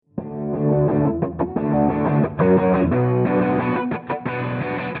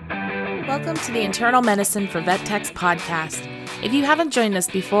to the Internal Medicine for Vet Techs podcast. If you haven't joined us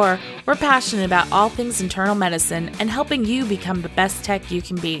before, we're passionate about all things internal medicine and helping you become the best tech you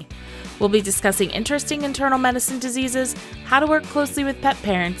can be. We'll be discussing interesting internal medicine diseases, how to work closely with pet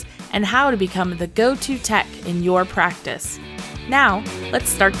parents, and how to become the go-to tech in your practice. Now, let's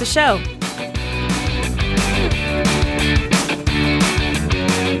start the show.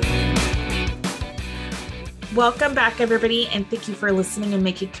 Welcome back, everybody, and thank you for listening and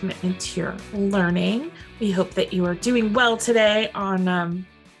making a commitment to your learning. We hope that you are doing well today on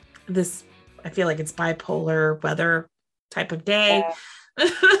this, I feel like it's bipolar weather type of day.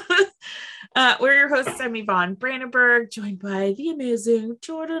 Yeah. We're your hosts. I'm Yvonne Brandenburg, joined by the amazing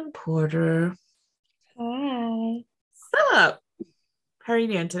Jordan Porter. Hi. What's up? How are you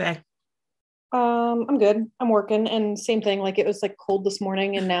doing today? I'm good. I'm working, and same thing. Like, it was like cold this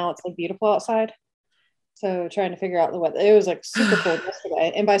morning, and now it's like beautiful outside. So trying to figure out the weather. It was like super cold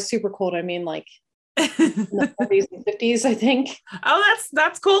yesterday, and by super cold I mean like in the 40s and 50s, I think. Oh,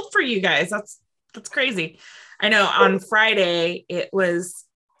 that's cold for you guys. That's crazy. I know on Friday it was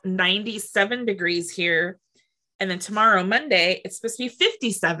 97 degrees here, and then tomorrow, Monday, it's supposed to be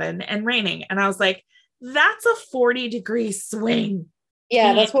 57 and raining. And I was like, that's a 40-degree swing.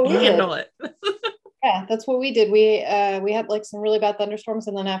 Yeah, that's what we handle did. It. Yeah, that's what we did. We had like some really bad thunderstorms,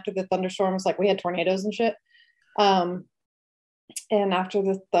 and then after the thunderstorms, like we had tornadoes and shit. And after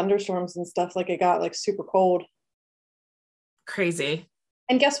the thunderstorms and stuff, like it got like super cold. Crazy.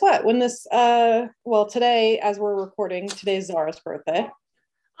 And guess what? When this today, as we're recording, today's Zara's birthday.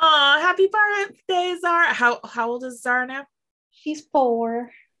 Oh, happy birthday, Zara. How old is Zara now? She's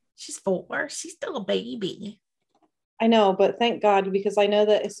 4. She's 4. She's still a baby. I know, but thank God, because I know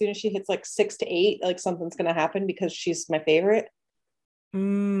that as soon as she hits like 6 to 8, like something's going to happen because she's my favorite.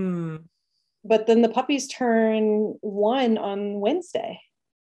 But then the puppies turn 1 on Wednesday.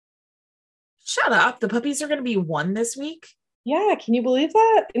 Shut up. The puppies are going to be 1 this week? Yeah. Can you believe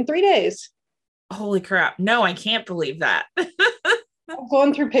that? In 3 days. Holy crap. No, I can't believe that. I'm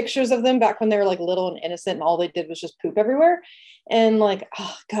going through pictures of them back when they were like little and innocent, and all they did was just poop everywhere. And like,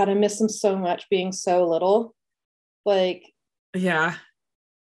 oh God, I miss them so much being so little. Like, yeah.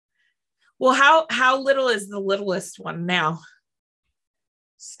 Well, how little is the littlest one now?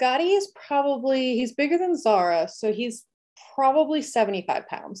 Scotty is he's bigger than Zara, so he's probably 75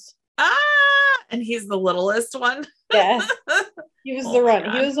 pounds. And he's the littlest one. Yeah. He was the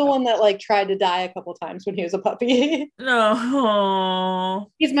runt. He was the one that like tried to die a couple times when he was a puppy.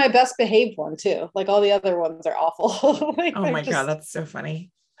 No. He's my best behaved one too. Like all the other ones are awful. Like, oh my God, that's so funny.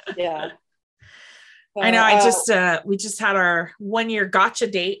 Yeah. I know. We just had our 1-year gotcha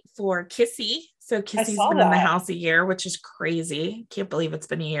date for Kissy. So Kissy's been in the house a year, which is crazy. Can't believe it's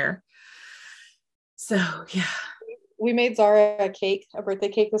been a year. So yeah. We made Zara a birthday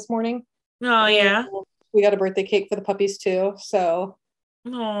cake this morning. Oh yeah. We got a birthday cake for the puppies too. So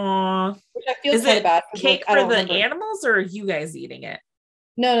Aww. Which I feel kind of bad. Cake for the animals, or are you guys eating it?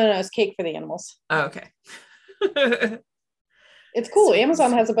 No. It's cake for the animals. Oh, okay. It's cool.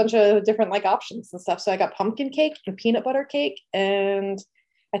 Amazon has a bunch of different like options and stuff. So I got pumpkin cake and peanut butter cake, and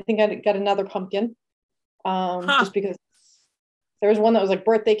I think I got another pumpkin. Just because there was one that was like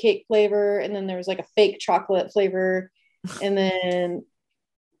birthday cake flavor, and then there was like a fake chocolate flavor, and then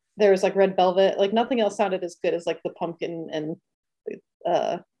there was like red velvet. Like nothing else sounded as good as like the pumpkin and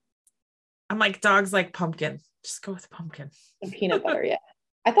I'm like, dogs like pumpkin. Just go with pumpkin. And peanut butter, yeah.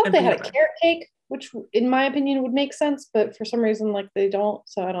 I thought they had a carrot cake, which in my opinion would make sense, but for some reason like they don't,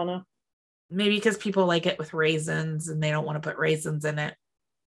 so I don't know. Maybe because people like it with raisins and they don't want to put raisins in it.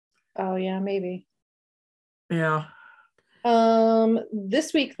 Oh yeah, maybe. Yeah.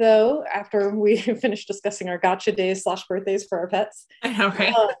 This week though, after we finished discussing our gotcha days / birthdays for our pets, I know,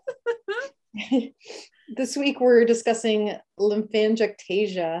 right? This week we're discussing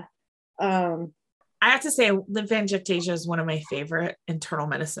lymphangiectasia. I have to say, lymphangiectasia is one of my favorite internal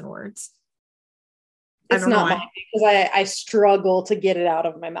medicine words. It's not mine because I struggle to get it out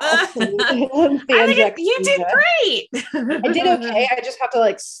of my mouth. I you did great. I did okay. I just have to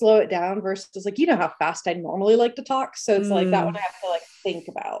like slow it down versus like, you know how fast I normally like to talk. So it's like that one I have to like think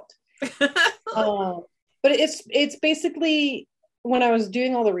about. But it's basically, when I was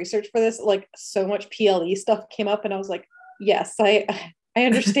doing all the research for this, like so much PLE stuff came up, and I was like, yes, I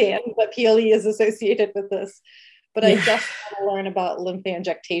understand that PLE is associated with this, but I just want to learn about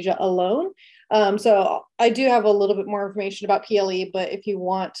lymphangiectasia alone. So I do have a little bit more information about PLE, but if you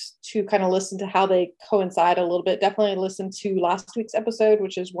want to kind of listen to how they coincide a little bit, definitely listen to last week's episode,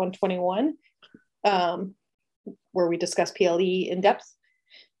 which is 121, where we discuss PLE in depth.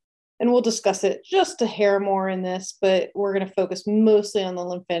 and we'll discuss it just a hair more in this, but we're going to focus mostly on the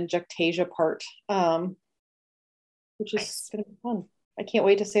lymphangiectasia part, which is going to be fun. I can't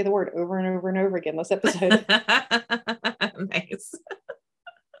wait to say the word over and over and over again this episode. Nice.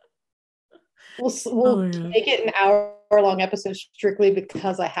 We'll make it an hour-long episode strictly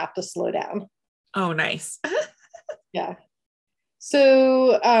because I have to slow down. Oh, nice. Yeah.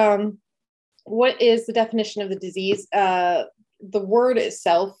 So, what is the definition of the disease? The word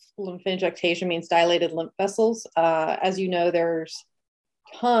itself, lymphangiectasia, means dilated lymph vessels. As you know, there's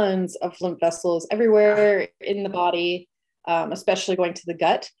tons of lymph vessels everywhere in the body, especially going to the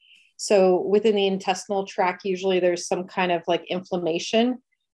gut. So within the intestinal tract, usually there's some kind of like inflammation,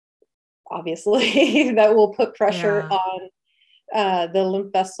 obviously, that will put pressure on the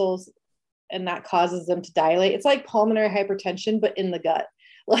lymph vessels, and that causes them to dilate. It's like pulmonary hypertension, but in the gut.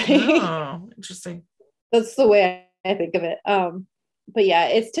 Like, oh, interesting. That's the way I think of it. But yeah,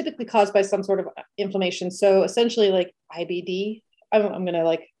 it's typically caused by some sort of inflammation. So essentially, like IBD, I'm gonna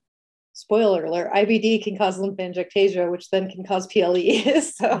like spoiler alert, IBD can cause lymphangiectasia, which then can cause PLE.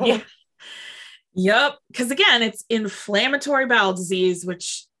 So yeah. Yep. Because again, it's inflammatory bowel disease,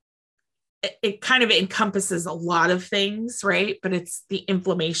 which it kind of encompasses a lot of things, right? But it's the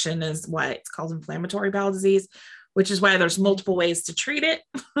inflammation is why it's called inflammatory bowel disease, which is why there's multiple ways to treat it,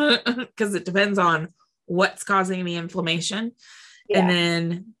 because it depends on what's causing the inflammation. Yeah. And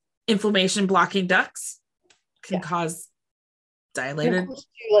then inflammation blocking ducts can cause dilated.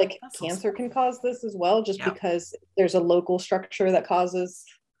 Like cancer can cause this as well, just because there's a local structure that causes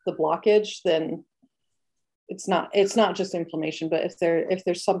the blockage, then it's not just inflammation, but if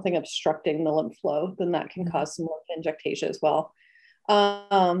there's something obstructing the lymph flow, then that can cause some lymphangiectasia as well.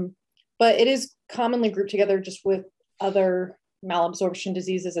 But it is commonly grouped together just with other malabsorption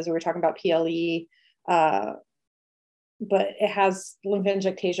diseases, as we were talking about PLE. But it has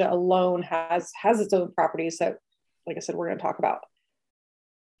lymphangiectasia alone has its own properties that, like I said, we're going to talk about.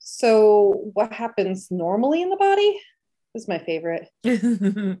 So what happens normally in the body? This is my favorite.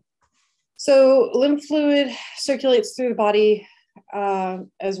 So lymph fluid circulates through the body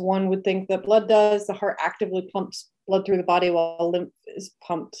as one would think that blood does. The heart actively pumps blood through the body while lymph is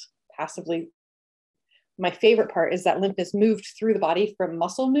pumped passively. My favorite part is that lymph is moved through the body from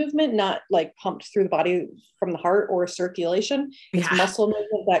muscle movement, not like pumped through the body from the heart or circulation. It's muscle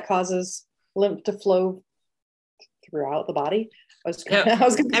movement that causes lymph to flow throughout the body.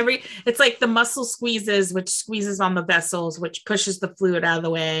 It's like the muscle squeezes, which squeezes on the vessels, which pushes the fluid out of the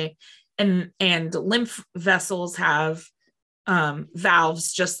way. And lymph vessels have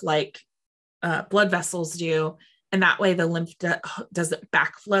valves just like blood vessels do. And that way the lymph doesn't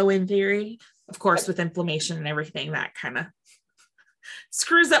backflow in theory. Of course, with inflammation and everything, that kind of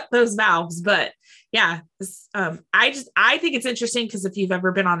screws up those valves. But yeah, I think it's interesting because if you've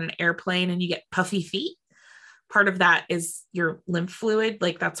ever been on an airplane and you get puffy feet, part of that is your lymph fluid.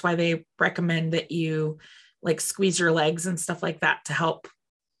 Like that's why they recommend that you like squeeze your legs and stuff like that to help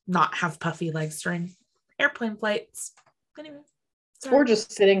not have puffy legs during airplane flights. Anyway. Sorry. Or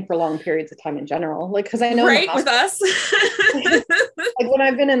just sitting for long periods of time in general. Like, because I know with us. Like when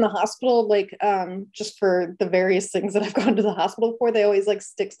I've been in the hospital, like just for the various things that I've gone to the hospital for, they always like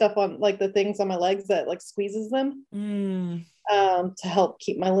stick stuff on like the things on my legs that like squeezes them to help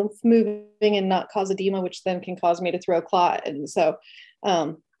keep my lymph moving and not cause edema, which then can cause me to throw a clot. And so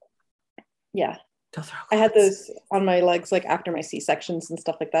yeah. I had those on my legs like after my C-sections and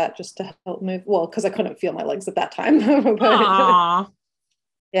stuff like that, just to help move. Well, because I couldn't feel my legs at that time. But,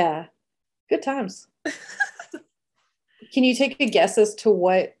 yeah, good times. Can you take a guess as to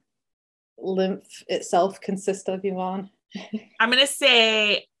what lymph itself consists of, Yvonne? I'm going to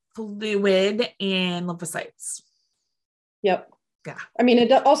say fluid and lymphocytes. Yep. Yeah. I mean,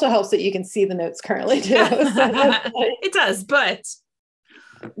 it also helps that you can see the notes currently too. It does, but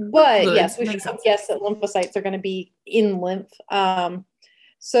yes, we should guess that lymphocytes are going to be in lymph.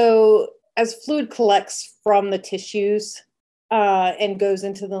 So as fluid collects from the tissues and goes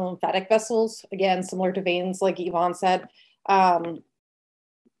into the lymphatic vessels, again, similar to veins, like Yvonne said,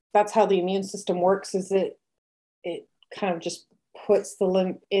 that's how the immune system works, is it kind of just puts the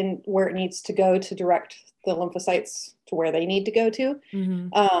lymph in where it needs to go to direct the lymphocytes to where they need to go to,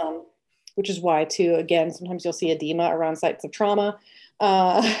 which is why too, again, sometimes you'll see edema around sites of trauma.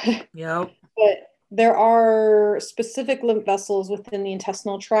 Yep. But there are specific lymph vessels within the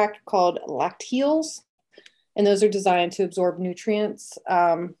intestinal tract called lacteals, and those are designed to absorb nutrients,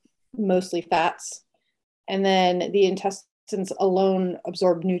 mostly fats. And then the intestines alone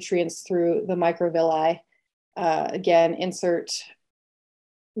absorb nutrients through the microvilli. Again, insert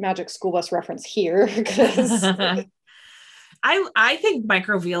magic school bus reference here because I think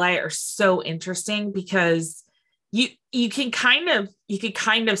microvilli are so interesting because you can kind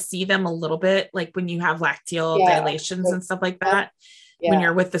of see them a little bit, like when you have lacteal dilations and stuff like that. When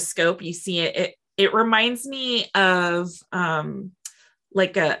you're with the scope, you see it reminds me of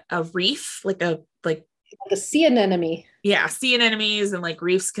like a reef, like a sea anemone. Yeah, sea anemones and like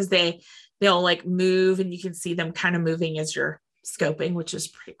reefs, because they'll like move and you can see them kind of moving as you're scoping, which is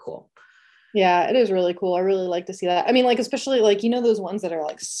pretty cool. Yeah, it is really cool. I really like to see that. I mean, like, especially like, those ones that are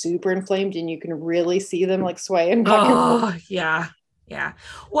like super inflamed and you can really see them like swaying back and forth. Yeah. Yeah.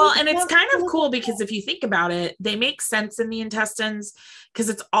 Well, and it's kind of cool because if you think about it, they make sense in the intestines because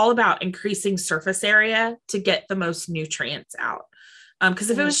it's all about increasing surface area to get the most nutrients out. Because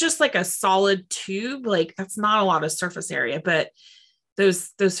if it was just like a solid tube, like that's not a lot of surface area, but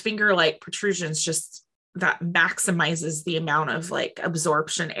those finger-like protrusions, just that maximizes the amount of like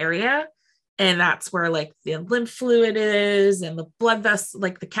absorption area. And that's where like the lymph fluid is and the blood vessels,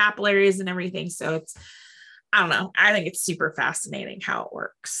 like the capillaries and everything. So I don't know. I think it's super fascinating how it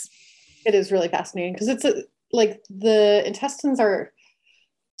works. It is really fascinating because it's like the intestines are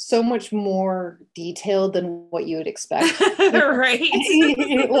so much more detailed than what you would expect. Right.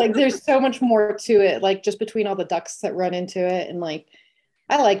 Like there's so much more to it, like just between all the ducts that run into it. And like,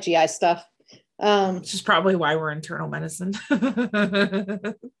 I like GI stuff. Which is probably why we're internal medicine.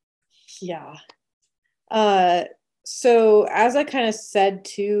 Yeah. So as I kind of said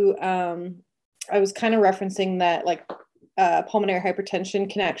too, I was kind of referencing that like pulmonary hypertension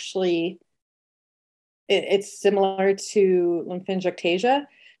can actually, it's similar to lymphangiectasia.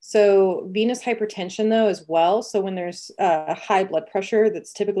 So venous hypertension though as well. So when there's high blood pressure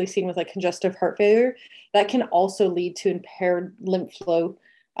that's typically seen with like congestive heart failure, that can also lead to impaired lymph flow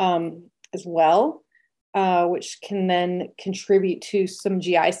as well. Which can then contribute to some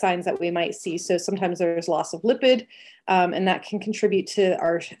GI signs that we might see. So sometimes there's loss of lipid, and that can contribute to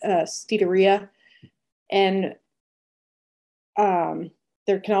our steatorrhea. And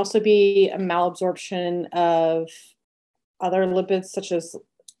there can also be a malabsorption of other lipids, such as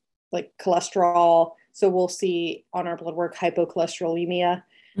like cholesterol. So we'll see on our blood work hypocholesterolemia,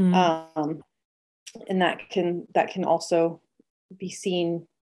 and that can also be seen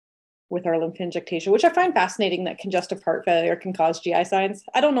with our lymphangiectasia, which I find fascinating that congestive heart failure can cause GI signs.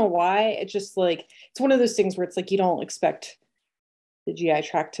 I don't know why. It's just like, it's one of those things where it's like, you don't expect the GI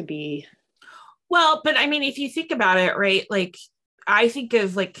tract to be. Well, but I mean, if you think about it, right, like I think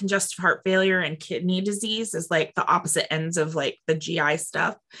of like congestive heart failure and kidney disease as like the opposite ends of like the GI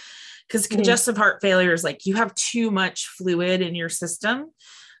stuff. Because congestive heart failure is like you have too much fluid in your system.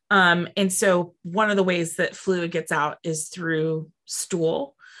 And so one of the ways that fluid gets out is through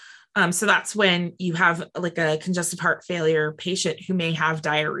stool. So that's when you have like a congestive heart failure patient who may have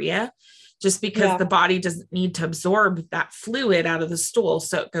diarrhea just because the body doesn't need to absorb that fluid out of the stool.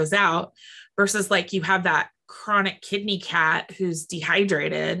 So it goes out versus like you have that chronic kidney cat who's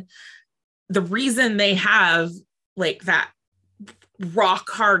dehydrated. The reason they have like that rock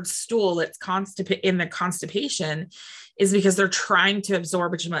hard stool that's in the constipation is because they're trying to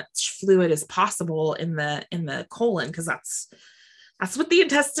absorb as much fluid as possible in the colon, because that's what the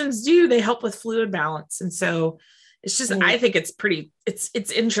intestines do. They help with fluid balance. And so it's just, I think it's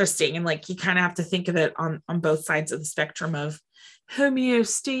it's interesting. And like, you kind of have to think of it on both sides of the spectrum of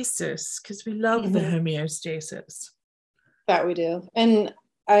homeostasis, because we love the homeostasis. That we do. And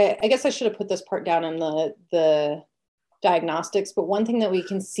I guess I should have put this part down in the diagnostics, but one thing that we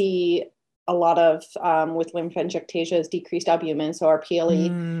can see a lot of with lymphangiectasia is decreased albumin, so our PLE.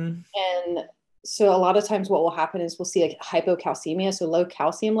 And so a lot of times what will happen is we'll see like hypocalcemia, so low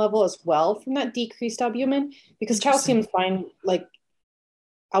calcium level as well from that decreased albumin, because calcium's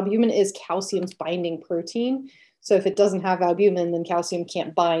albumin is calcium's binding protein. So if it doesn't have albumin, then calcium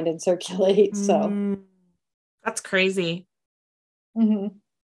can't bind and circulate. So that's crazy.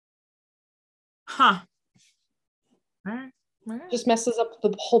 Huh. Just messes up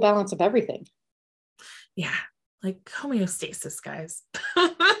the whole balance of everything. Yeah. Like homeostasis, guys.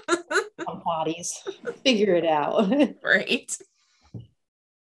 Bodies figure it out. Right.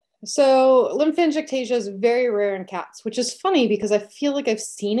 So lymphangiectasia is very rare in cats, which is funny because I feel like I've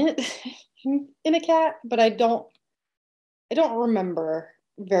seen it in a cat, but I don't remember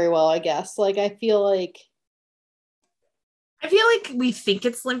very well, I guess. Like I feel like we think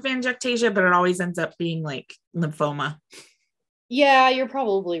it's lymphangiectasia, but it always ends up being like lymphoma. Yeah, you're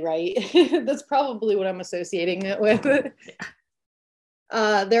probably right. That's probably what I'm associating it with.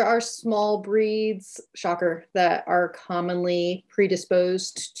 There are small breeds, shocker, that are commonly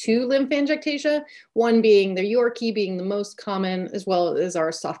predisposed to lymphangiectasia. One being the Yorkie being the most common, as well as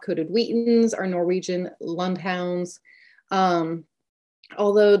our soft-coated Wheatons, our Norwegian Lundhounds.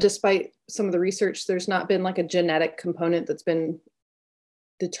 Although despite some of the research, there's not been like a genetic component that's been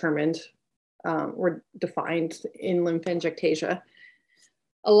determined or defined in lymphangiectasia.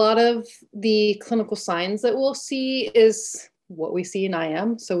 A lot of the clinical signs that we'll see is what we see in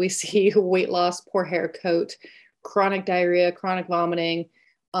IM. So we see weight loss, poor hair coat, chronic diarrhea, chronic vomiting.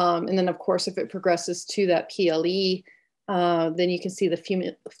 And then of course, if it progresses to that PLE, then you can see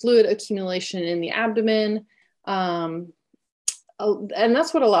the fluid accumulation in the abdomen. And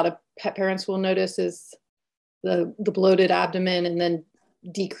that's what a lot of pet parents will notice is the bloated abdomen and then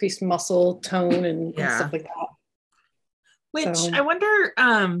decreased muscle tone and stuff like that. Which I wonder,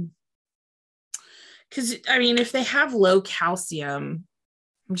 because I mean, if they have low calcium,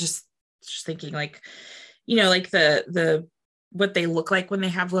 I'm just thinking like, you know, like the what they look like when they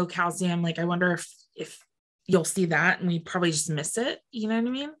have low calcium. Like, I wonder if you'll see that and we probably just miss it. You know what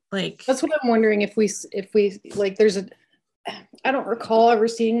I mean? Like, that's what I'm wondering if we like, I don't recall ever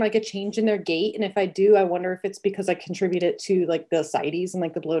seeing like a change in their gait. And if I do, I wonder if it's because I contributed to like the ascites and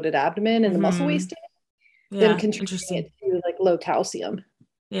like the bloated abdomen and the muscle wasting. Then contributing it to like low calcium.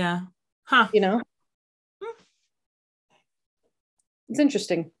 Yeah. Huh. You know? It's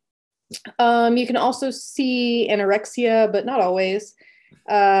interesting. You can also see anorexia, but not always.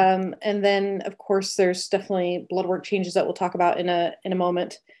 And then of course there's definitely blood work changes that we'll talk about in a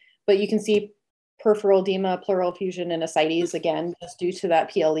moment. But you can see peripheral edema, pleural effusion, and ascites again, just due to that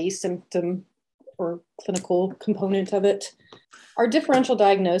PLE symptom or clinical component of it. Our differential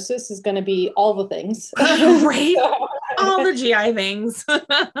diagnosis is going to be all the things. Right? All the GI things. All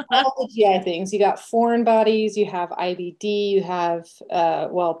the GI things. You got foreign bodies, you have IBD, you have,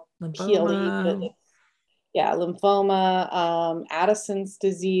 lymphoma. PLE. Yeah, lymphoma, Addison's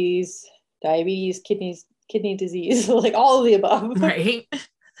disease, diabetes, kidney disease, like all of the above. Right.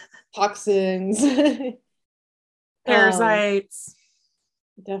 Toxins. Parasites.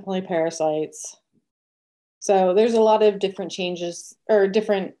 Definitely parasites. So there's a lot of different changes or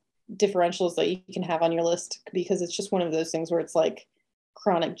different differentials that you can have on your list because it's just one of those things where it's like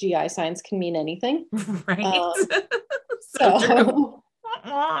chronic GI signs can mean anything. Right. So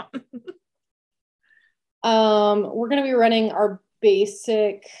we're going to be running our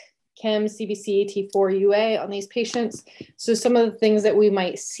basic Chem, CBC, T4 UA on these patients. So some of the things that we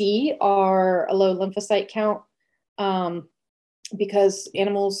might see are a low lymphocyte count because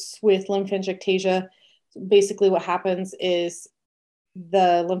animals with lymphangiectasia, basically what happens is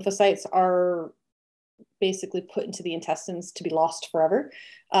the lymphocytes are basically put into the intestines to be lost forever,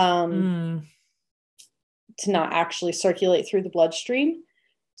 to not actually circulate through the bloodstream.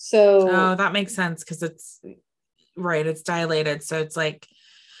 So that makes sense because it's right, it's dilated. So it's like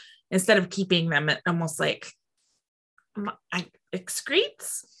instead of keeping them, it almost like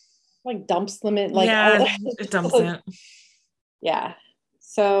excretes, like dumps them in, like it dumps it. Yeah.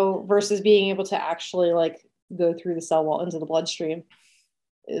 So versus being able to actually like go through the cell wall into the bloodstream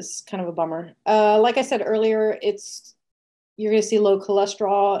is kind of a bummer. Like I said earlier, you're going to see low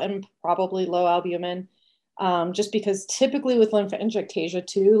cholesterol and probably low albumin, just because typically with lymphangiectasia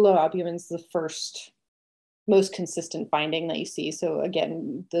too, low albumin is the first most consistent finding that you see. So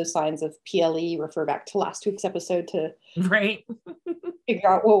again, those signs of PLE refer back to last week's episode to figure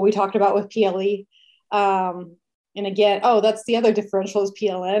out what we talked about with PLE. And again, that's the other differential is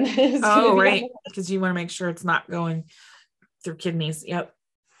PLN. Right. Because you want to make sure it's not going through kidneys. Yep.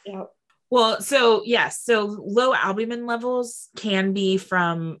 Well, so yes. So low albumin levels can be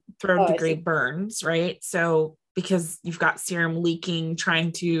from third degree burns, right? So because you've got serum leaking,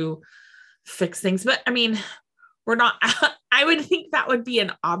 trying to fix things. But I mean, we're not, I would think that would be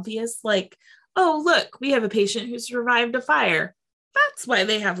an obvious, like, oh, look, we have a patient who survived a fire. That's why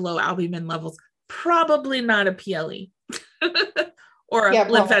they have low albumin levels. Probably not a PLE or a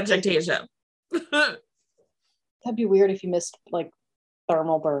lymphangiectasia. That'd be weird if you missed like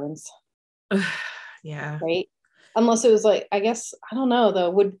thermal burns. Yeah. Right. Unless it was like, I guess, I don't know though.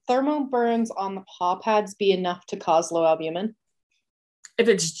 Would thermal burns on the paw pads be enough to cause low albumin? If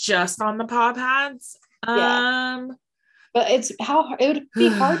it's just on the paw pads? Yeah. But it would be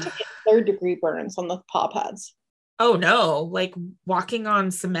hard to get third degree burns on the paw pads. Oh no. Like walking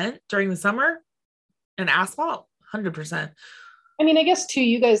on cement during the summer and asphalt, 100%. I mean, I guess too,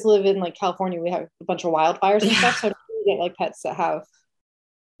 you guys live in like California, we have a bunch of wildfires and stuff. So you get like pets that have.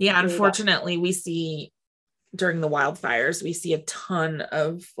 Yeah. Unfortunately, we see during the wildfires, we see a ton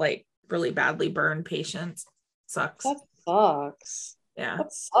of like really badly burned patients. Sucks. That sucks. Yeah.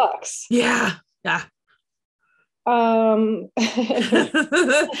 That sucks. Yeah. Yeah.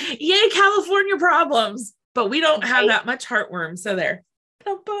 Yay, California problems, but we don't have that much heartworm. So there.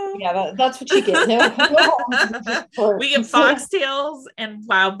 Yeah, that's what you get. No, we get foxtails and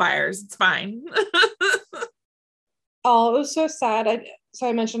wildfires. It's fine. Oh, it was so sad.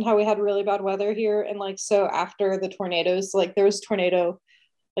 I mentioned how we had really bad weather here, and like so after the tornadoes, like there was a tornado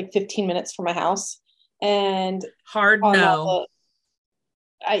like 15 minutes from my house, and Hard no.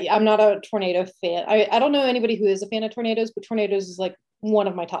 I'm not a tornado fan. I don't know anybody who is a fan of tornadoes, but tornadoes is like one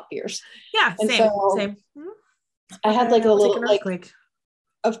of my top fears. Yeah, and same. I had like a little like,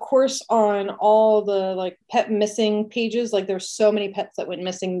 of course, on all the like pet missing pages, like there's so many pets that went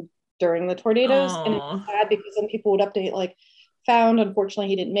missing during the tornadoes. Aww. And it's sad because then people would update like found, unfortunately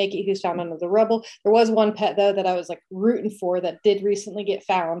he didn't make it, he was found under the rubble. There was one pet though that I was like rooting for that did recently get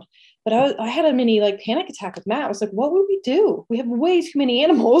found, but I had a mini like panic attack with Matt. I was like, what would we do? We have way too many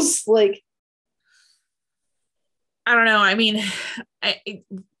animals. Like, I don't know. I mean,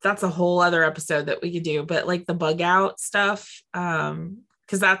 that's a whole other episode that we could do, but like the bug out stuff,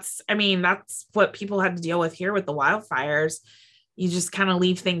 because that's what people had to deal with here with the wildfires. You just kind of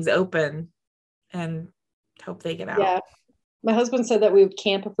leave things open and hope they get out. Yeah. My husband said that we would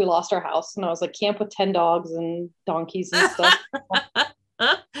camp if we lost our house. And I was like, camp with 10 dogs and donkeys and stuff.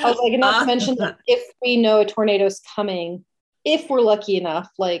 I was like, and not to mention that if we know a tornado's coming, if we're lucky enough,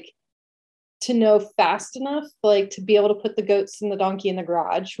 like to know fast enough, like to be able to put the goats and the donkey in the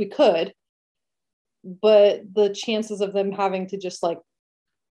garage, we could. But the chances of them having to just like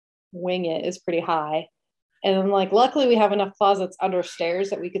wing it is pretty high. And then like luckily we have enough closets under stairs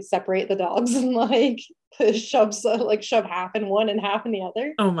that we could separate the dogs and like shove half in one and half in the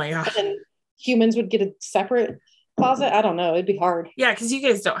other. Oh my god. And humans would get a separate closet. I don't know. It'd be hard. Yeah, because you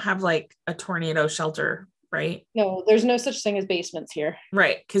guys don't have like a tornado shelter, right? No, there's no such thing as basements here.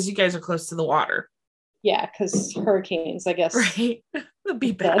 Right, because you guys are close to the water. Yeah, because hurricanes, I guess. Right. It'll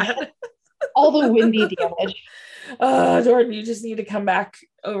be bad. All the windy damage. Jordan, you just need to come back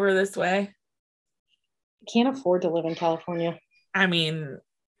over this way. Can't afford to live in California. I mean,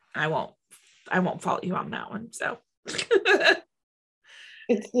 I won't fault you on that one. So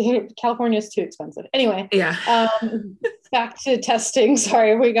California is too expensive. Anyway, yeah. Back to testing.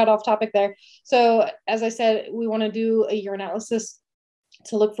 Sorry, we got off topic there. So as I said, we want to do a urinalysis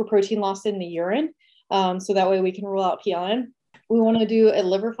to look for protein loss in the urine. So that way we can rule out PLN. We want to do a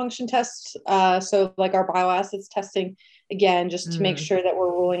liver function test. So like our bile acids testing, again, just to make sure that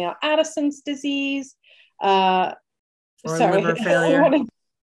we're ruling out Addison's disease. Or liver failure.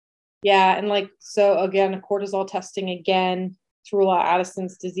 Yeah. And like, so again, cortisol testing again to rule out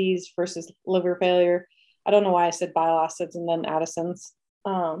Addison's disease versus liver failure. I don't know why I said bile acids and then Addison's.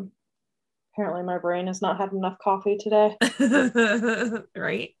 Apparently my brain has not had enough coffee today.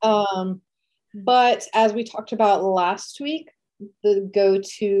 Right. But as we talked about last week, the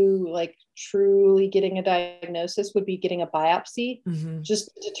go-to like truly getting a diagnosis would be getting a biopsy, just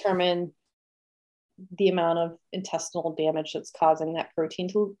to determine the amount of intestinal damage that's causing that protein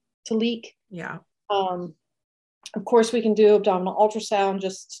to leak. Yeah. Of course, we can do abdominal ultrasound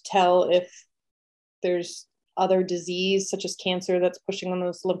just to tell if there's other disease such as cancer that's pushing on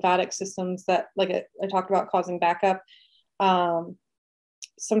those lymphatic systems that, like I talked about, causing backup.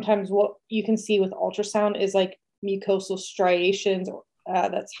 Sometimes what you can see with ultrasound is like mucosal striations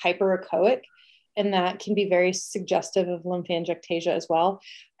that's hyperechoic, and that can be very suggestive of lymphangiectasia as well.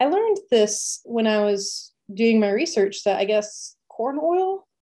 I learned this when I was doing my research that I guess corn oil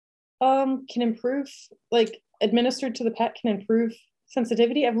can improve, like administered to the pet can improve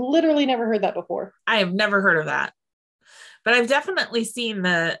sensitivity. I've literally never heard that before. I have never heard of that, but I've definitely seen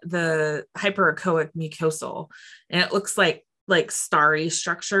the hyperechoic mucosal, and it looks like starry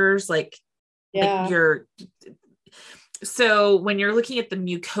structures, like so when you're looking at the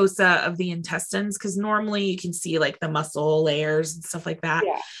mucosa of the intestines, because normally you can see like the muscle layers and stuff like that.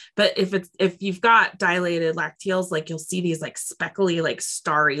 Yeah. But if you've got dilated lacteals, like you'll see these like speckly, like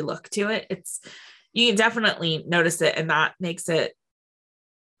starry look to it. You can definitely notice it, and that makes it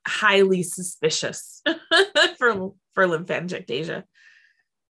highly suspicious for lymphangiectasia.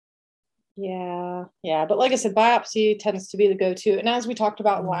 Yeah. But like I said, biopsy tends to be the go-to. And as we talked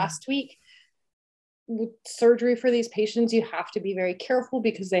about last week, with surgery for these patients, you have to be very careful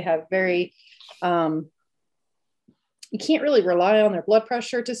because they have very, you can't really rely on their blood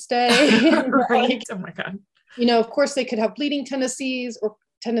pressure to stay. Right. Oh my God. Of course they could have bleeding tendencies or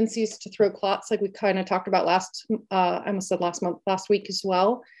tendencies to throw clots, like we kind of talked about last week as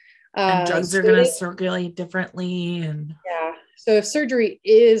well. And drugs are going to circulate differently. And yeah. So if surgery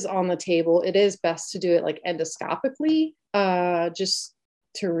is on the table, it is best to do it like endoscopically, just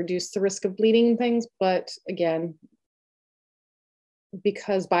to reduce the risk of bleeding things. But again,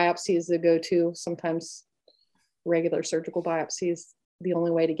 because biopsy is the go-to, sometimes regular surgical biopsies the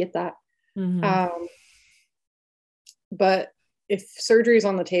only way to get that. Mm-hmm. But if surgery is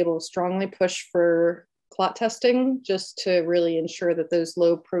on the table, strongly push for clot testing just to really ensure that those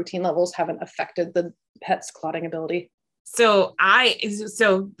low protein levels haven't affected the pet's clotting ability. So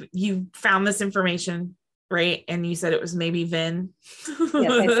you found this information, right? And you said it was maybe Vin.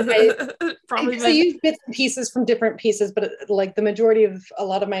 Yes, Probably I use bits and pieces from different pieces, but like the majority of a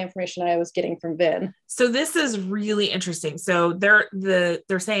lot of my information I was getting from Vin. So this is really interesting. So they're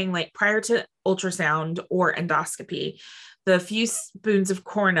saying like prior to ultrasound or endoscopy, the few spoons of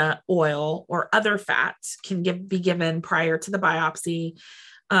corn oil or other fat can be given prior to the biopsy,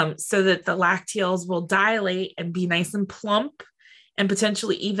 so that the lacteals will dilate and be nice and plump, and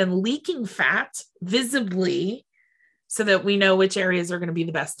potentially even leaking fat visibly, so that we know which areas are going to be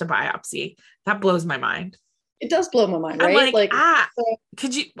the best to biopsy. That blows my mind. It does blow my mind, I'm right? like,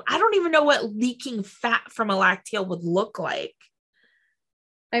 could you? I don't even know what leaking fat from a lacteal would look like.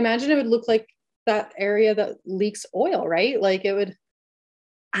 I imagine it would look like that area that leaks oil, right? Like it would.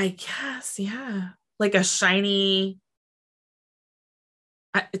 I guess, yeah, like a shiny.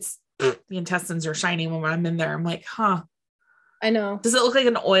 It's the intestines are shiny when I'm in there. I'm like, huh. I know. Does it look like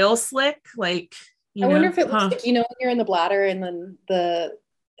an oil slick? Like, I wonder if it looks like, when you're in the bladder and then the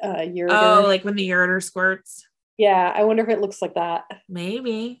ureter. Oh, like when the ureter squirts. Yeah, I wonder if it looks like that.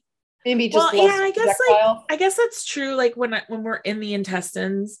 Maybe just less I guess that's true. Like when we're in the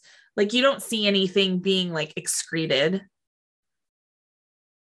intestines, like you don't see anything being like excreted,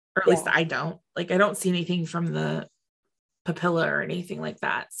 or at least I don't. Like I don't see anything from the papilla or anything like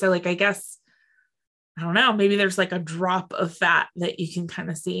that. So like I guess I don't know. Maybe there's like a drop of fat that you can kind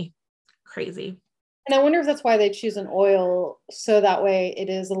of see. Crazy. And I wonder if that's why they choose an oil, so that way it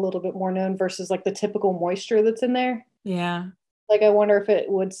is a little bit more known versus like the typical moisture that's in there. Yeah. Like I wonder if it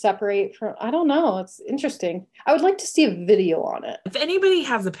would separate from, I don't know. It's interesting. I would like to see a video on it. If anybody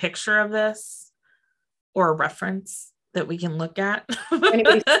has a picture of this or a reference that we can look at on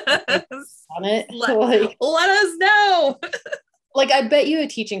it, let us know. Like I bet you a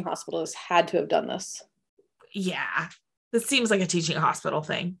teaching hospital has had to have done this. Yeah. This seems like a teaching hospital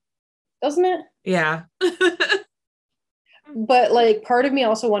thing. Doesn't it? Yeah. But like part of me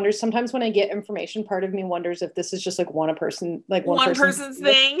also wonders, sometimes when I get information, part of me wonders if this is just like one person's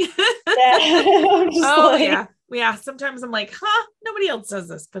thing. Yeah. Sometimes I'm like, nobody else does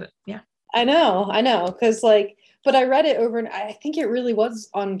this, but yeah. I know. Because like, but I read it over and I think it really was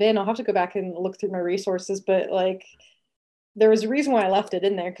on Vin. I'll have to go back and look through my resources, but like there was a reason why I left it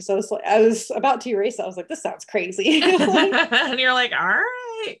in there, because I was about to erase it. I was like, this sounds crazy. And you're like, all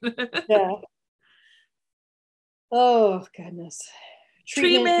right. Yeah. Oh goodness.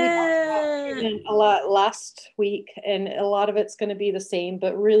 Treatment. We talked about treatment a lot last week, and a lot of it's going to be the same,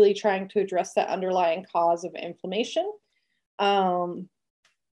 but really trying to address that underlying cause of inflammation.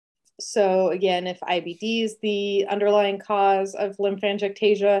 So again, if IBD is the underlying cause of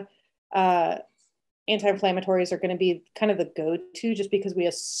lymphangiectasia, anti-inflammatories are going to be kind of the go-to, just because we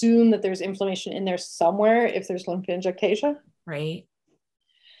assume that there's inflammation in there somewhere if there's lymphangiectasia. Right.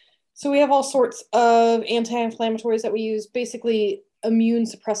 So we have all sorts of anti-inflammatories that we use, basically immune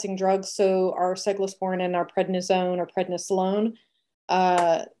suppressing drugs. So our cyclosporin and our prednisone or prednisolone,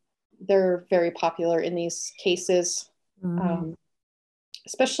 they're very popular in these cases,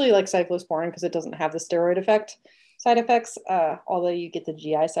 especially like cyclosporin, because it doesn't have the steroid side effects, although you get the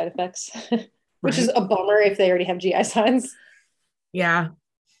GI side effects, which is a bummer if they already have GI signs. Yeah.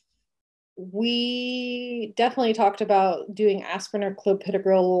 We definitely talked about doing aspirin or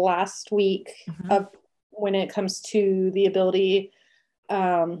clopidogrel last week, when it comes to the ability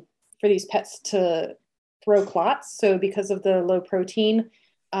for these pets to throw clots. So because of the low protein,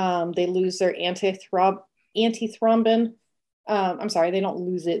 they lose their antithrombin. I'm sorry, they don't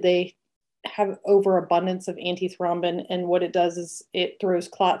lose it. They have overabundance of antithrombin, and what it does is it throws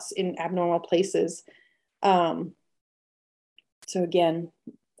clots in abnormal places. So again,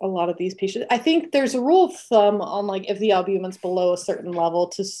 a lot of these patients, I think there's a rule of thumb on like if the albumin's below a certain level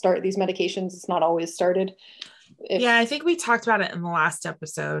to start these medications. It's not always started. Yeah, I think we talked about it in the last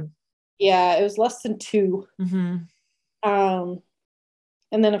episode. Yeah, it was less than 2. And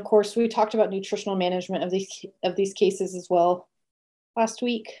then of course we talked about nutritional management of these cases as well last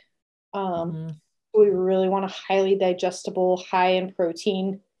week. We really want a highly digestible, high in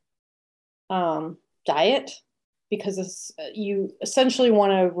protein diet, because you essentially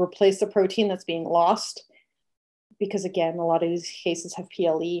want to replace the protein that's being lost, because again, a lot of these cases have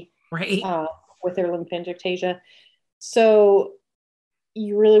PLE, right, with their lymphangiectasia. So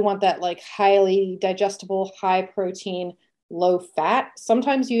you really want that like highly digestible, high protein, low fat.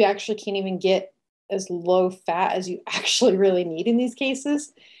 Sometimes you actually can't even get as low fat as you actually really need in these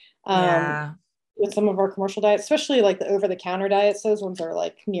cases. Yeah. With some of our commercial diets, especially like the over-the-counter diets, those ones are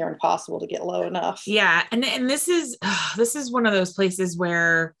like near impossible to get low enough. Yeah. And this is one of those places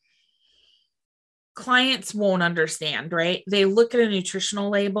where clients won't understand, right? They look at a nutritional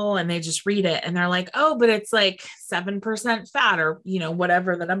label and they just read it and they're like, oh, but it's like 7% fat or,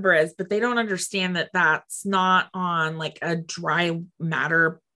 whatever the number is, but they don't understand that that's not on like a dry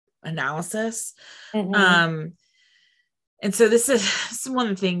matter analysis. Mm-hmm. And so this is one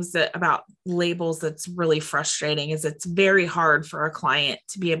of the things that about labels that's really frustrating is it's very hard for a client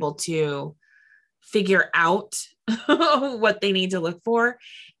to be able to figure out what they need to look for.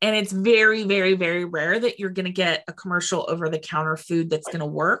 And it's very, very, very rare that you're going to get a commercial over-the-counter food that's going to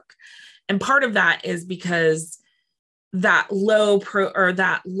work. And part of that is because that low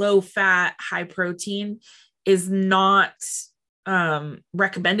fat, high protein is not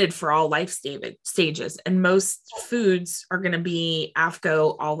recommended for all life stages. And most foods are going to be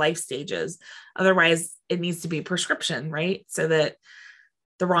AAFCO all life stages. Otherwise, it needs to be prescription, right? So that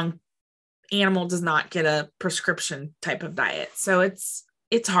the wrong animal does not get a prescription type of diet. So it's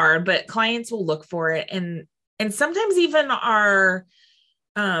hard, but clients will look for it. And sometimes even our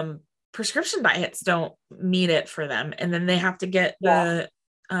prescription diets don't meet it for them. And then they have to get the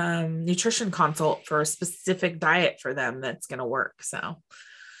nutrition consult for a specific diet for them that's going to work. So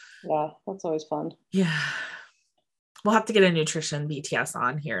yeah, that's always fun. Yeah. We'll have to get a nutrition BTS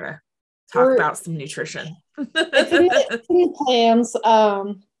on here to talk about some nutrition. It's in the plans.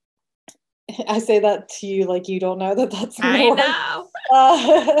 I say that to you like you don't know that that's I know.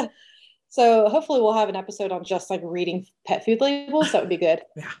 So hopefully we'll have an episode on just like reading pet food labels. That would be good.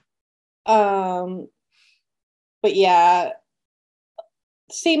 Yeah. But yeah,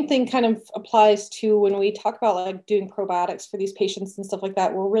 same thing kind of applies to when we talk about like doing probiotics for these patients and stuff like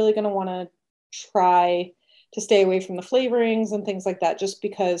that. We're really going to want to try to stay away from the flavorings and things like that, just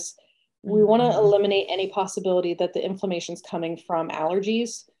because we want to eliminate any possibility that the inflammation is coming from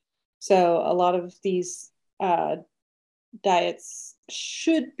allergies. So a lot of these diets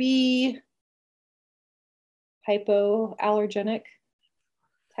should be hypoallergenic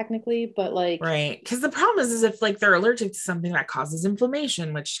technically, but like, right. Because the problem is if like they're allergic to something that causes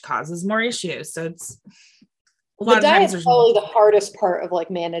inflammation, which causes more issues. So it's a lot of times there's probably the hardest part of like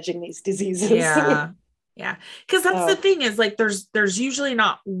managing these diseases. Yeah. Yeah. Because that's the thing is like there's usually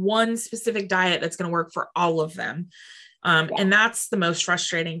not one specific diet that's going to work for all of them. And that's the most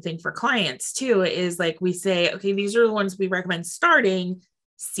frustrating thing for clients too, is like we say, okay, these are the ones we recommend starting,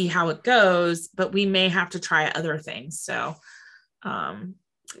 see how it goes, but we may have to try other things. So,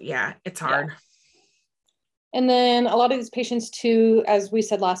 it's hard. Yeah. And then a lot of these patients too, as we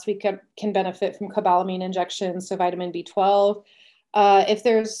said last week, can benefit from cobalamin injections, so vitamin B12. If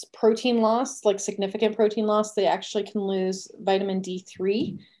there's protein loss, like significant protein loss, they actually can lose vitamin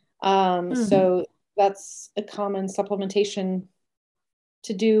D3. So that's a common supplementation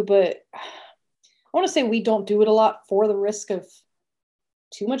to do, but I want to say we don't do it a lot for the risk of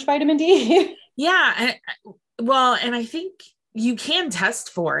too much vitamin D. Yeah. And I think you can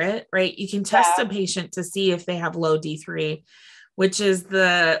test for it, right? You can test a patient to see if they have low D3, which is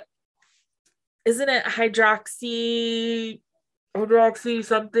isn't it hydroxy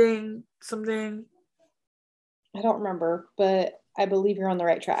something? I don't remember, but I believe you're on the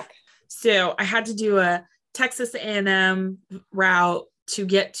right track. So I had to do a Texas A&M route to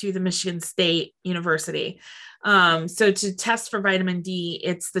get to the Michigan State University. So to test for vitamin D,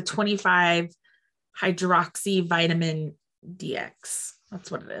 it's the 25 hydroxy vitamin DX. That's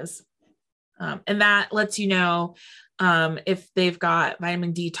what it is. And that lets you know if they've got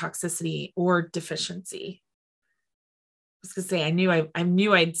vitamin D toxicity or deficiency. I was going to say, I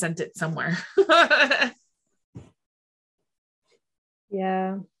knew I'd sent it somewhere.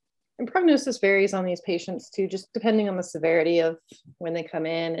 Yeah. And prognosis varies on these patients too, just depending on the severity of when they come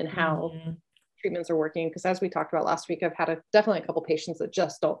in and how treatments are working. Because as we talked about last week, I've had definitely a couple patients that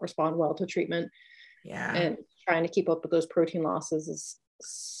just don't respond well to treatment. Yeah. And trying to keep up with those protein losses is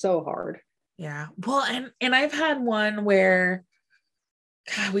so hard. Yeah. Well, and I've had one where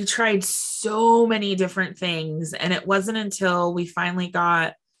we tried so many different things, and it wasn't until we finally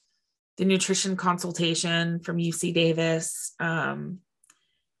got the nutrition consultation from UC Davis.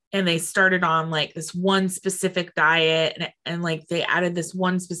 And they started on like this one specific diet and like they added this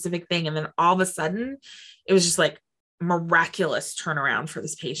one specific thing. And then all of a sudden it was just like miraculous turnaround for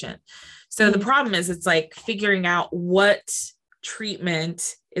this patient. So the problem is it's like figuring out what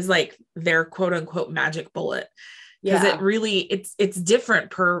treatment is like their quote unquote magic bullet. Because it really, it's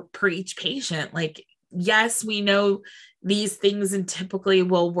different per each patient. Like yes, we know these things and typically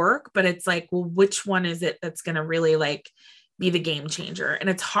will work, but it's like, well, which one is it that's going to really like be the game changer? And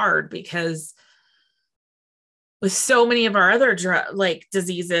it's hard because with so many of our other like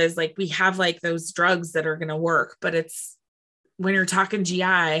diseases, like we have like those drugs that are going to work, but it's when you're talking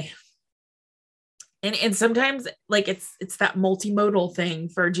GI, and sometimes like it's that multimodal thing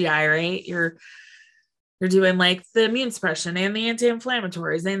for GI, right? You're doing like the immune suppression and the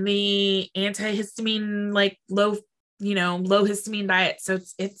anti-inflammatories and the antihistamine, like low histamine diet. So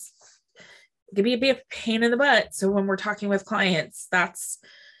it could be a bit of a pain in the butt. So when we're talking with clients,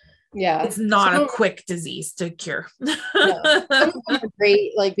 it's not a quick disease to cure. No. Some of them are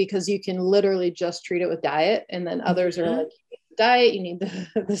great, like because you can literally just treat it with diet, and then others are like, you need the diet, you need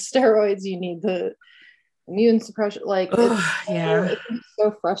the steroids, you need the immune suppression. Like, it's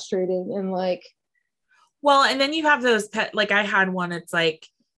so frustrating. And like, well, and then you have those like I had one, it's like,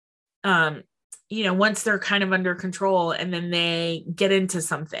 once they're kind of under control and then they get into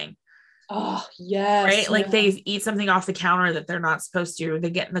something. Oh, yes. Right. Like they eat something off the counter that they're not supposed to, or they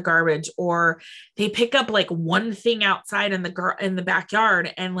get in the garbage, or they pick up like one thing outside in the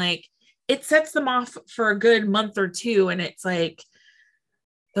backyard, and like it sets them off for a good month or two. And it's like,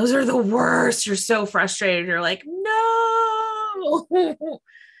 those are the worst. You're so frustrated. You're like, no.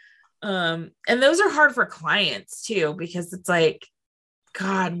 And those are hard for clients too, because it's like,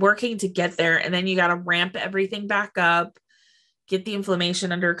 God, working to get there. And then you got to ramp everything back up, get the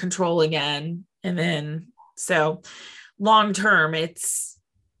inflammation under control again. And then, so long term, it's,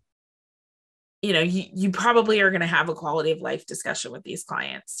 you probably are going to have a quality of life discussion with these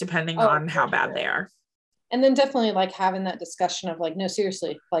clients, depending on how bad they are. And then definitely like having that discussion of like, no,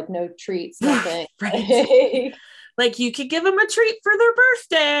 seriously, like no treats, nothing. Right. Like you could give them a treat for their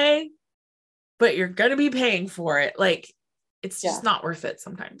birthday, but you're going to be paying for it. Like it's just not worth it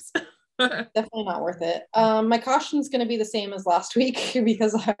sometimes. Definitely not worth it. My caution is going to be the same as last week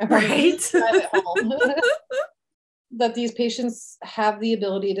because I want at home. That these patients have the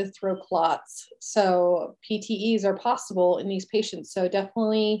ability to throw clots. So PTEs are possible in these patients. So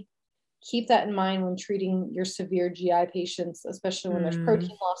definitely keep that in mind when treating your severe GI patients, especially when there's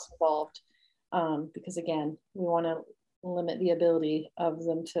protein loss involved. Because again, we want to limit the ability of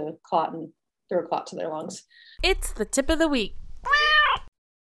them to clot and throw a clot to their lungs. It's the tip of the week.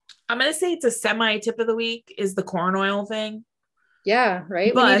 I'm going to say it's a semi tip of the week is the corn oil thing. Yeah,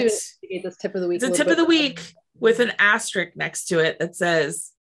 right. But we need to investigate this tip of the week. It's a tip of the week with an asterisk next to it that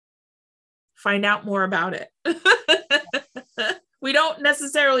says, find out more about it. We don't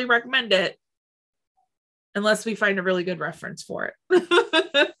necessarily recommend it unless we find a really good reference for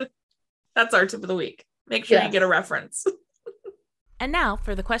it. That's our tip of the week. Make sure you get a reference. And now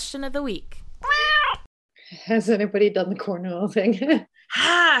for the question of the week. Has anybody done the corn oil thing?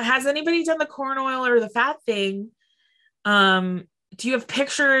 Has anybody done the corn oil or the fat thing? Do you have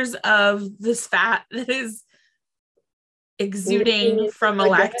pictures of this fat that is exuding from a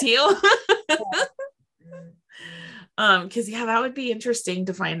lacteal? Because that would be interesting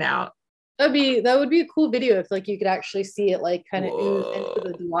to find out. That would be a cool video if like you could actually see it like kind of ooze into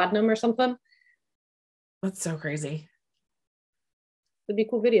the duodenum or something. That's so crazy. It'd be a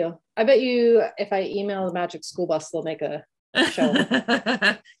cool video. I bet you if I email the Magic School Bus, they'll make a show.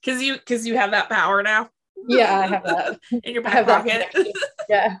 Because you have that power now. Yeah, I have that in your back pocket.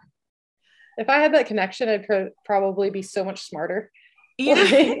 Yeah. If I had that connection, I'd probably be so much smarter.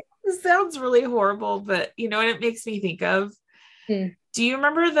 It sounds really horrible, but you know what it makes me think of? Do you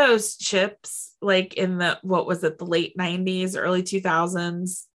remember those chips like in the late 90s, early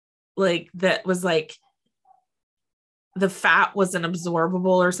 2000s? Like that was like the fat wasn't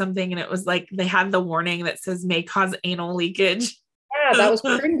absorbable or something, and it was like they had the warning that says may cause anal leakage. Yeah, that was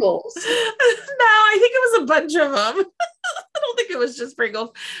Pringles. No, I think it was a bunch of them. I don't think it was just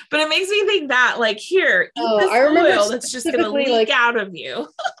Pringles, but it makes me think that like here, eat this oil that's just going to leak out of you.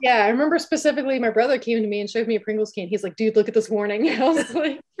 Yeah, I remember specifically my brother came to me and showed me a Pringles can. He's like, dude, look at this warning. I was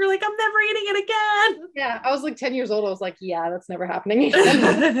like, you're like, I'm never eating it again. Yeah, I was like 10 years old. I was like, yeah, that's never happening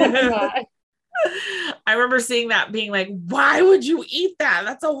again. I remember seeing that being like, why would you eat that?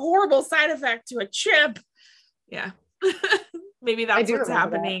 That's a horrible side effect to a chip. Yeah. Maybe that's what's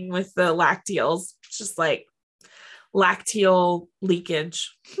happening with the lacteals. It's just like lacteal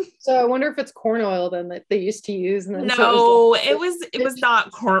leakage. So I wonder if it's corn oil then that they used to use. And then no, it was not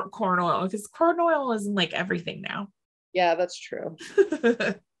corn oil, because corn oil is in like everything now. Yeah, that's true.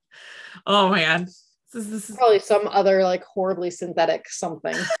 Oh my God. This is probably some other like horribly synthetic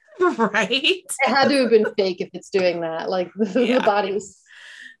something. Right. It had to have been fake if it's doing that. Like the body's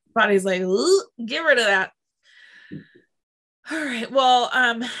like, get rid of that. All right. Well,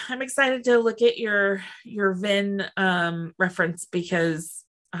 I'm excited to look at your VIN reference because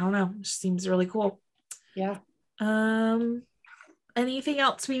I don't know, it seems really cool. Yeah. Anything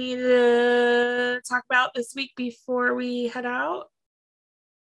else we need to talk about this week before we head out?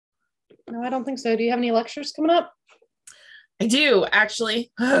 No, I don't think so. Do you have any lectures coming up? I do,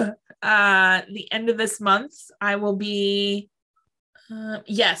 actually. The end of this month, I will be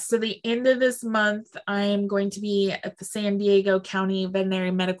yes. So the end of this month, I'm going to be at the San Diego County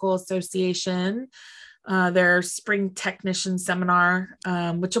Veterinary Medical Association, their spring technician seminar,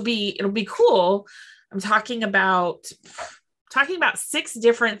 which it'll be cool. I'm talking about 6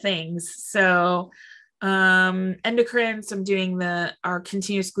 different things. So endocrine, so I'm doing our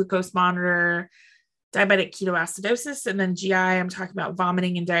continuous glucose monitor, diabetic ketoacidosis, and then GI, I'm talking about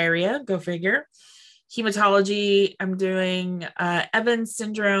vomiting and diarrhea. Go figure. Hematology, I'm doing Evans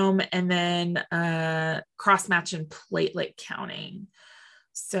syndrome, and then cross-match and platelet counting.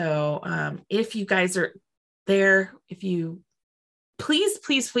 So if you guys are there, if you please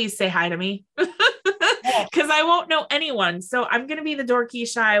say hi to me because I won't know anyone. So I'm going to be the dorky,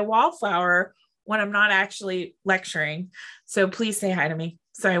 shy wallflower when I'm not actually lecturing. So please say hi to me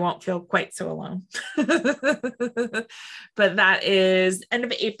so I won't feel quite so alone. But that is end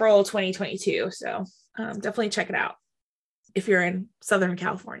of April 2022. So definitely check it out if you're in Southern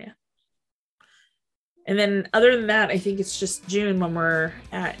California. And then other than that, I think it's just June when we're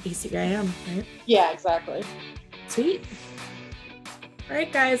at ACIM, right? Yeah, exactly. Sweet. All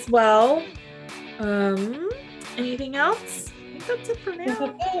right, guys. Well, anything else? I think that's it for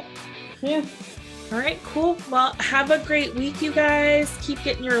now. Yeah. All right, cool. Well, have a great week, you guys. Keep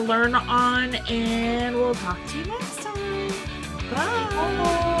getting your learn on, and we'll talk to you next time. Bye.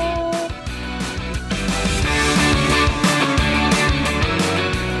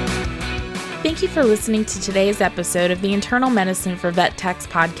 Thank you for listening to today's episode of the Internal Medicine for Vet Techs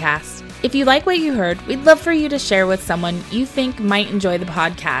podcast. If you like what you heard, we'd love for you to share with someone you think might enjoy the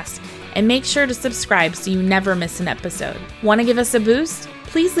podcast, and make sure to subscribe so you never miss an episode. Want to give us a boost?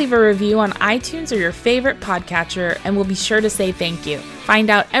 Please leave a review on iTunes or your favorite podcatcher, and we'll be sure to say thank you. Find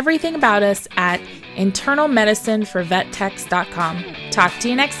out everything about us at internalmedicineforvettechs.com. Talk to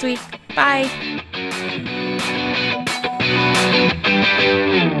you next week. Bye.